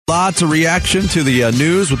Lots of reaction to the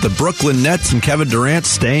news with the Brooklyn Nets and Kevin Durant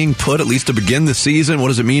staying put, at least to begin the season. What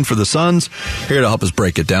does it mean for the Suns? Here to help us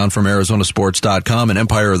break it down from ArizonaSports.com and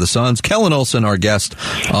Empire of the Suns, Kellan Olson, our guest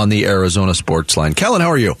on the Arizona Sports Line. Kellan, how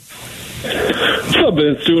are you? What's up,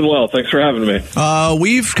 Vince? Doing well. Thanks for having me.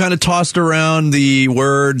 We've kind of tossed around the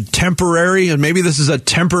word temporary, and maybe this is a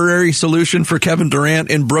temporary solution for Kevin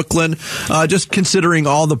Durant in Brooklyn, just considering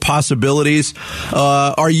all the possibilities.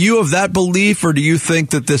 Are you of that belief, or do you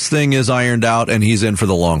think that this thing is ironed out and he's in for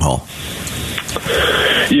the long haul?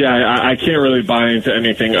 Yeah, I can't really buy into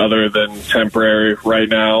anything other than temporary right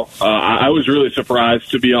now. I was really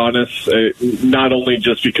surprised, to be honest, not only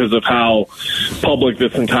just because of how public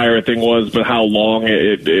this entire thing was, but how long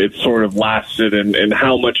it sort of lasted and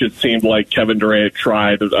how much it seemed like Kevin Durant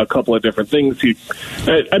tried a couple of different things.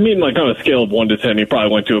 I mean, like on a scale of 1 to 10, he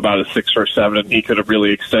probably went to about a 6 or 7, and he could have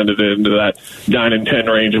really extended it into that 9 and 10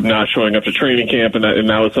 range of not showing up to training camp, and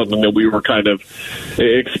that was something that we were kind of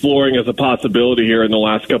exploring as a possibility here in the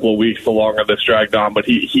last couple of weeks, the longer this dragged on, but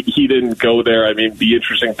he didn't go there. I mean, the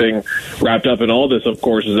interesting thing wrapped up in all this, of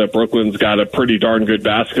course, is that Brooklyn's got a pretty darn good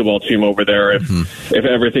basketball team over there if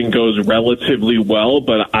everything goes relatively well,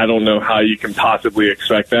 but I don't know how you can possibly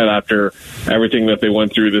expect that after everything that they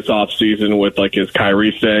went through this offseason with, like, is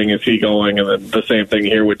Kyrie staying, is he going, and then the same thing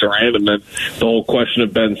here with Durant, and then the whole question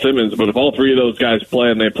of Ben Simmons. But if all three of those guys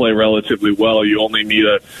play and they play relatively well, you only need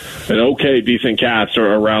an okay, decent cast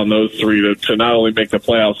around those three to not only make the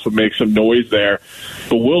playoffs, but make some noise there.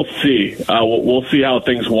 But we'll see. We'll see how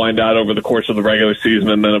things wind out over the course of the regular season.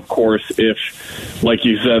 And then, of course, if, like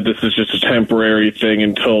you said, this is just a temporary thing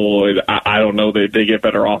until, I don't know, they get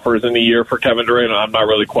better offers in a year for Kevin Durant. I'm not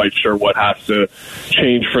really quite sure what has to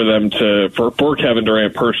change for them for Kevin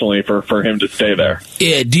Durant personally for him to stay there.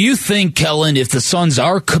 Yeah, do you think, Kellan, if the Suns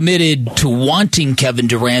are committed to wanting Kevin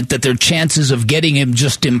Durant, that their chances of getting him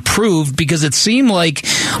just improved? Because it seemed like,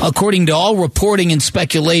 according to all reporting and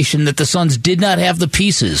speculation, that the Suns did not have the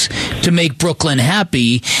pieces to make Brooklyn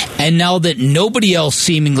happy, and now that nobody else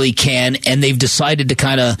seemingly can, and they've decided to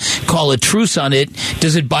kind of call a truce on it,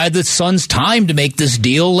 does it buy the Suns time to make this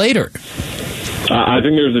deal later? I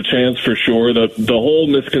think there's a chance for sure. The whole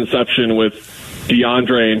misconception with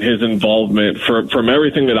DeAndre and his involvement, from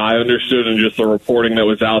everything that I understood and just the reporting that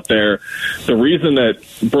was out there, the reason that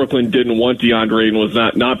Brooklyn didn't want DeAndre was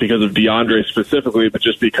not because of DeAndre specifically, but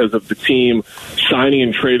just because of the team signing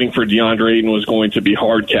and trading for DeAndre Ayton was going to be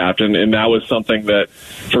hard capped, and that was something that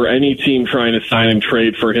for any team trying to sign and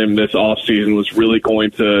trade for him this offseason was really going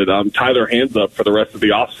to tie their hands up for the rest of the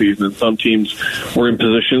offseason. And some teams were in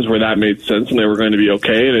positions where that made sense and they were going to be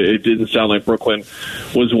okay, and it didn't sound like Brooklyn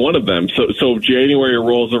was one of them. So January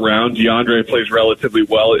rolls around, DeAndre plays relatively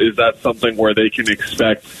well. Is that something where they can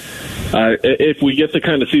expect, if we get the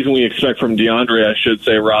kind of season we expect from DeAndre, I should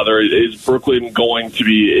say, rather, is Brooklyn going to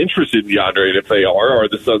be interested in DeAndre? And if they are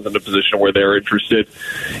the Suns in a position where they're interested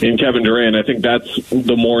in Kevin Durant? I think that's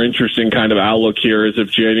the more interesting kind of outlook here, is if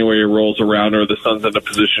January rolls around, or the Suns in a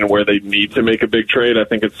position where they need to make a big trade. I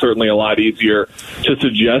think it's certainly a lot easier to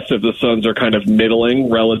suggest if the Suns are kind of middling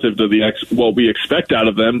relative to what we expect out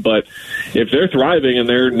of them. But if they're thriving and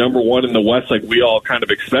they're number one in the West, like we all kind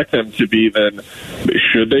of expect them to be, then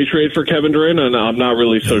should they trade for Kevin Durant? And I'm not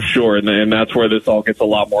really so sure. And that's where this all gets a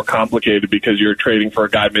lot more complicated, because you're trading for a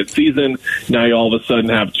guy mid-season. Now you all of a sudden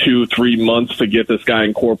have 2-3 months to get this guy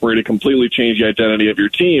incorporated, completely change the identity of your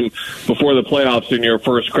team before the playoffs in your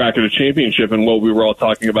first crack at a championship. And what we were all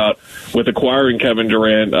talking about with acquiring Kevin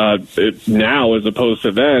Durant now as opposed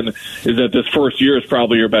to then is that this first year is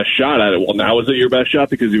probably your best shot at it. Well, now is it your best shot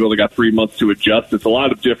because you've only got 3 months to adjust? It's a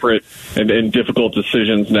lot of different and difficult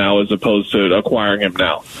decisions now as opposed to acquiring him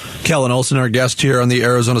now. Kellan Olson, our guest here on the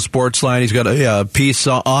Arizona Sports Line. He's got a piece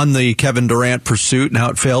on the Kevin Durant pursuit and how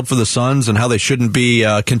it failed for the Suns and how they shouldn't be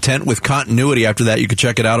content with continuity after that. You can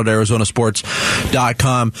check it out at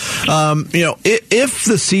ArizonaSports.com. If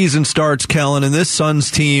the season starts, Kellan, and this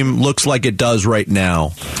Suns team looks like it does right now,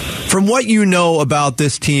 from what you know about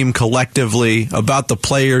this team collectively, about the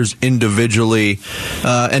players individually,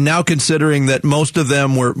 and now considering that most of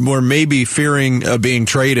them were maybe fearing being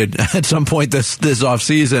traded at some point this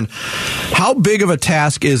offseason, how big of a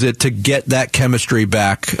task is it to get that chemistry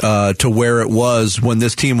back to where it was when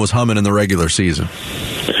this team was humming in the regular season?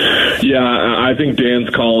 Yeah, I think Dan's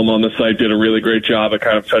column on the site did a really great job of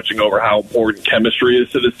kind of touching over how important chemistry is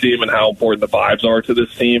to this team and how important the vibes are to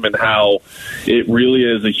this team and how it really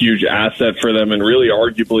is a huge asset for them and really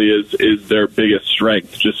arguably is their biggest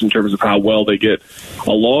strength just in terms of how well they get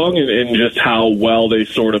along and just how well they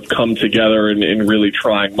sort of come together in really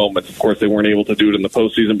trying moments. Of course, they weren't able to do it in the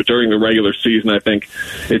postseason, but during the regular season, I think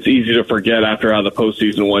it's easy to forget after how the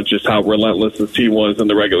postseason went just how relentless this team was in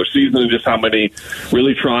the regular season and just how many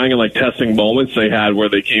really trying and like testing moments they had where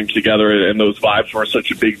they came together and those vibes were such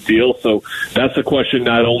a big deal. So that's a question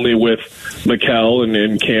not only with Mikal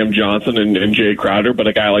and Cam Johnson and Jay Crowder, but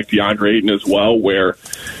a guy like DeAndre Ayton as well, where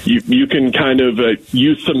you can kind of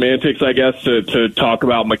use semantics, I guess, to talk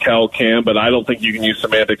about Mikal, Cam, but I don't think you can use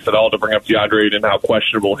semantics at all to bring up DeAndre Ayton and how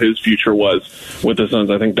questionable his future was with the Suns.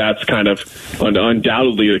 I think that's kind of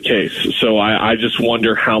undoubtedly the case. So I just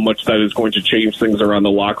wonder how much that is going to change things around the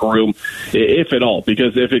locker room, if at all,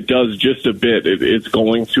 because if it does just a bit, it's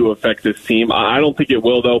going to affect this team. I don't think it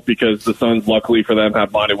will, though, because the Suns, luckily for them,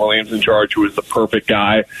 have Monty Williams in charge, who is the perfect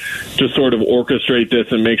guy to sort of orchestrate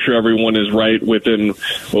this and make sure everyone is right within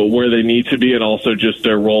where they need to be and also just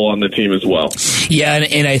their role on the team as well. Yeah,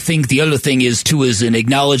 and I think the other thing is, too, is an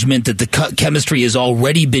acknowledgement that the chemistry has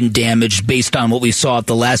already been damaged based on what we saw at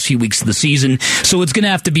the last few weeks of the season. So it's going to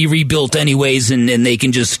have to be rebuilt anyways, and they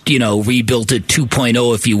can just, rebuild it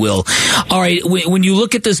 2.0, if you will. All right, when you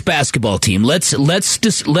look at this basketball team, let's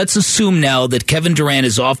assume now that Kevin Durant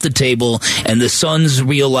is off the table and the Suns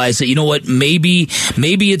realize that, you know what, maybe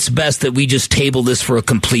it's best that we just table this for a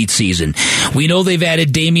complete season. We know they've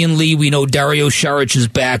added Damian Lee. We know Dario Saric is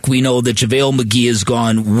back. We know that JaVale McGee is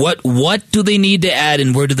gone. What do they need to add,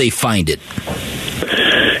 and where do they find it?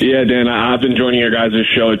 Yeah, Dan, I've been joining your guys'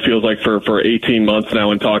 show. It feels like for 18 months now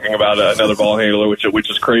and talking about another ball handler, which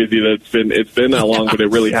is crazy that it's been that long, but it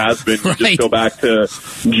really has been. Right. Just go back to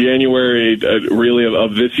January, really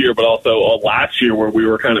of this year, but also last year where we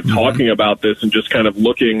were kind of talking about this and just kind of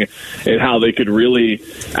looking at how they could really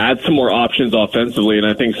add some more options offensively. And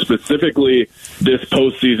I think specifically this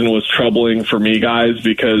postseason was troubling for me, guys,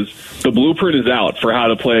 because the blueprint is out for how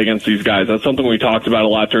to play against these guys. That's something we talked about a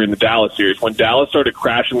lot during the Dallas series. When Dallas started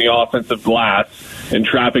crashing the offensive glass and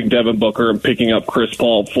trapping Devin Booker and picking up Chris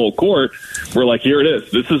Paul full court, we're like, here it is.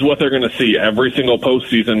 This is what they're going to see every single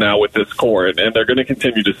postseason now with this core, and they're going to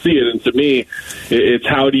continue to see it. And to me, it's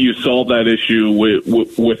how do you solve that issue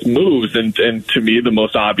with moves? And to me, the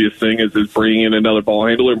most obvious thing is bringing in another ball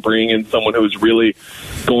handler, bringing in someone who's really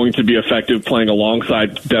going to be effective playing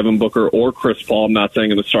alongside Devin Booker or Chris Paul. I'm not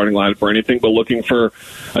saying in the starting lineup or anything, but looking for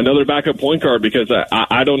another backup point guard, because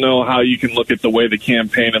I don't know how you can look at the way the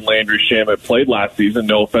campaign and Landry Shamet played last season,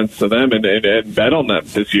 no offense to them, and bet on them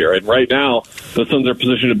this year. And right now, the Suns are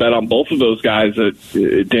positioned to bet on both of those guys,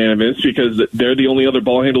 Dan and Vince, because they're the only other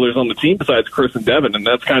ball handlers on the team besides Chris and Devin. And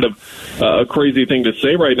that's kind of a crazy thing to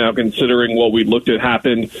say right now, considering what we looked at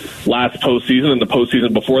happen last postseason and the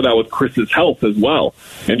postseason before that with Chris's health as well,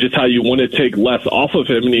 and just how you want to take less off of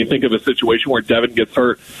him. And you think of a situation where Devin gets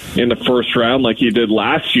hurt in the first round like he did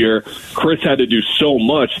last year. Chris had to do so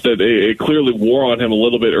much that it clearly wore on him a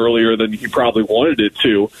little bit earlier than he probably wanted it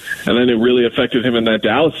to, and then it really affected him in that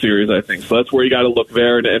Dallas series, I think. So that's where you got to look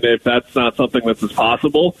there, and if that's not something that's as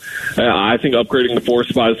possible, I think upgrading the 4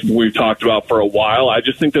 spot is what we've talked about for a while. I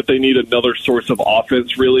just think that they need another source of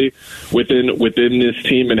offense really within this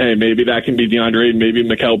team, and hey, maybe that can be DeAndre, maybe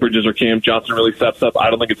Mikal Bridges or Cam Johnson really steps up. I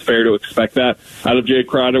don't think it's fair to expect that out of Jay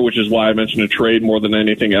Crowder, which is why I mentioned a trade more than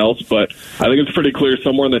anything else, but I think it's pretty clear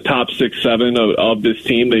somewhere in the top 6-7 of this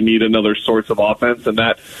team they need another source of offense, and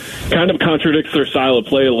that kind of contradicts their style of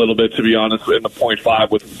play a little bit, to be honest, in the 0.5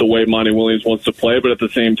 with the way Monty Williams wants to play. But at the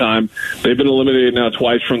same time, they've been eliminated now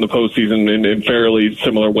twice from the postseason in fairly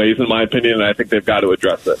similar ways, in my opinion, and I think they've got to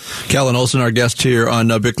address it. Kellan, Olson, our guest here on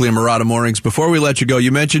Bickley and Murata Mornings. Before we let you go,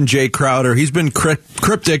 you mentioned Jay Crowder. He's been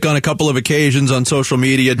cryptic on a couple of occasions on social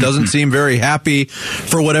media. Doesn't seem very happy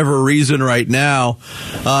for whatever reason right now.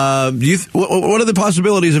 What are the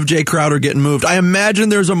possibilities of Jay Crowder getting moved? I imagine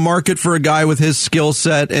there's a market for a guy with his skill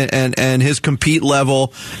set and his compete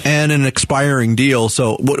level and an expiring deal.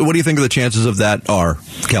 So what do you think of the chances of that are,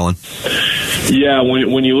 Kellan? Yeah,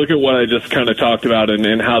 when you look at what I just kind of talked about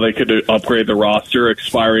and how they could upgrade the roster,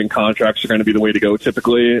 expiring contracts are going to be the way to go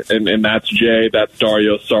typically, and that's Jay, that's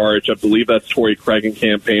Dario Saric, I believe that's Torrey Craig and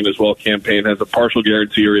Campaign as well. Campaign has a partial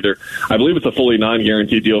guarantee, or either I believe it's a fully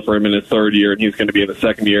non-guaranteed deal for him in his third year, and he's going to be in the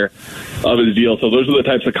second year of his deal. So those are the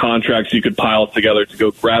types of contracts you could pile together to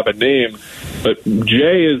go grab a name. But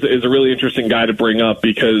Jay is a really interesting guy to bring up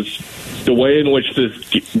because the way in which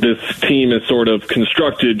this team is sort of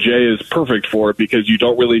constructed, Jay is perfect for it because you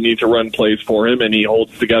don't really need to run plays for him, and he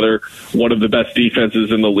holds together one of the best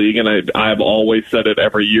defenses in the league. And I've always said it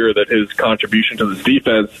every year that his contribution to this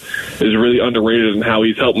defense is really underrated in how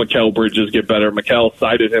he's helped Mikal Bridges get better. Mikal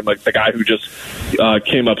cited him, like the guy who just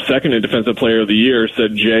came up second in Defensive Player of the Year,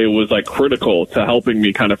 said Jay was like critical to helping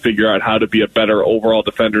me kind of figure out how to be a better overall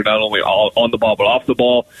defender, not only on the ball but off the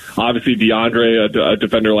ball. Obviously, DeAndre, a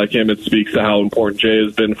defender like him, it speaks to how important Jay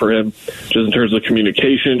has been for him, just in terms of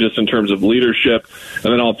communication, just in terms of leadership.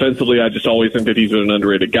 And then offensively, I just always think that he's been an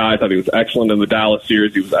underrated guy. I thought he was excellent in the Dallas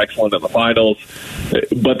series. He was excellent in the finals.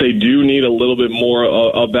 But they do need a little bit more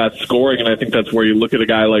of that scoring, and I think that's where you look at a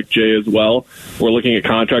guy like Jay as well. We're looking at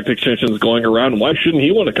contract extensions going around. Why shouldn't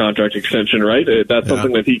he want a contract extension, right? That's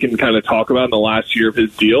something that he can kind of talk about in the last year of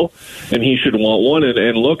his deal, and he should want one.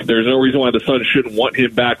 And look, there's no reason why the Suns shouldn't want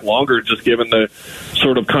him back longer, just given the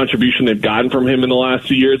sort of contribution they've gotten from him in the last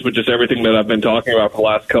 2 years. But just everything that I've been talking about for the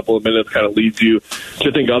last couple of minutes kind of leads you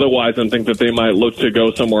to think otherwise and think that they might look to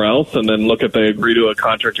go somewhere else, and then look if they agree to a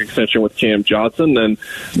contract extension with Cam Johnson, then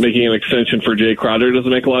making an extension for Jay Crowder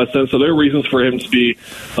doesn't make a lot of sense. So there are reasons for him to be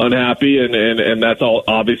unhappy, and that's all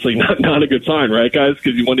obviously not a good sign, right, guys?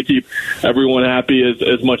 Because you want to keep everyone happy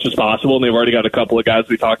as much as possible, and they've already got a couple of guys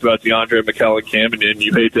we talked about, DeAndre, Mikal, and Cam, and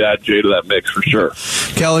you hate to add Jay to that mix for sure.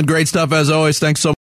 Kellan, great stuff as always. Thanks so much.